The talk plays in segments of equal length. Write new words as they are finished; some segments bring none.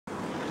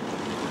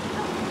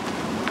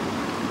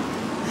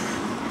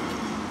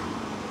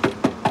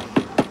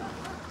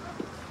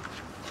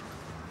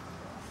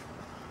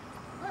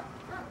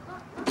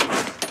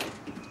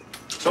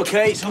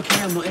It's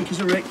okay. I'm not in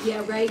because of Rick.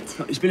 Yeah, right.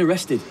 No, he's been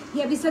arrested.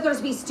 Yeah, but he said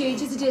there's wee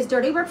stooges to do his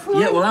dirty work for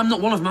him. Yeah, well, I'm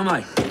not one of them, am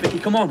I? Vicky,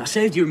 come on. I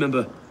saved you,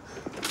 remember?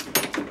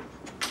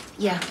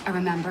 Yeah, I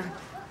remember.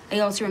 I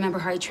also remember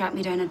how he tracked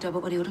me down and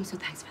double what he owed him, so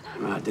thanks for that.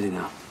 Right, did he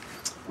now?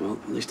 Well,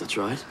 at least I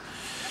tried.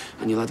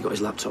 And your lad got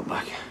his laptop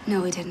back.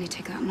 No, he didn't. He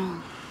took that and all.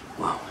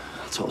 Wow,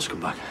 that's all that's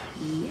come back.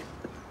 Yep.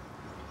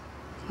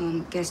 Well,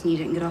 I'm guessing you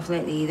didn't get off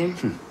lately either.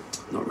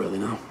 Not really,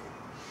 no.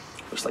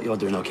 Looks like you're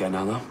doing okay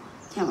now, though.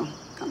 Yeah, well,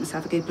 got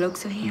myself a good bloke,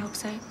 so he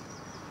helps out.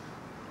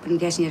 But I'm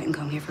guessing you didn't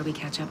come here for a wee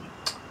catch-up.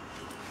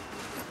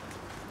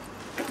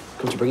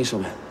 Come to bring you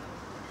something.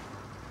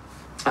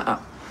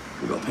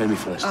 You've got to pay me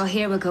first. Oh,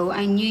 here we go.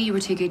 I knew you were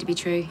too good to be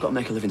true. Got to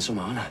make a living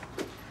somehow, haven't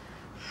I?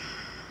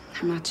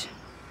 How much?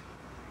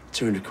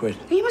 200 quid.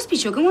 You must be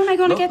joking. Where am I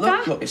going to get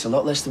that? Look, it's a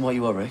lot less than what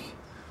you owe, Rick.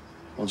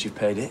 Once you've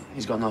paid it,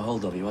 he's got no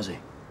hold of you, has he?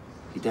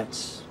 Your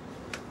debt's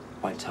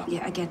wiped out.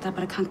 Yeah, I get that,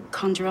 but I can't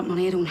conjure up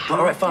money I don't have.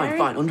 All right, fine.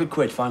 100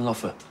 quid, final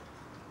offer.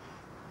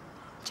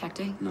 Check,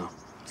 do? No.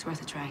 It's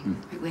worth a try.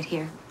 Right, wait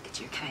here.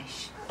 Get your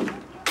cash.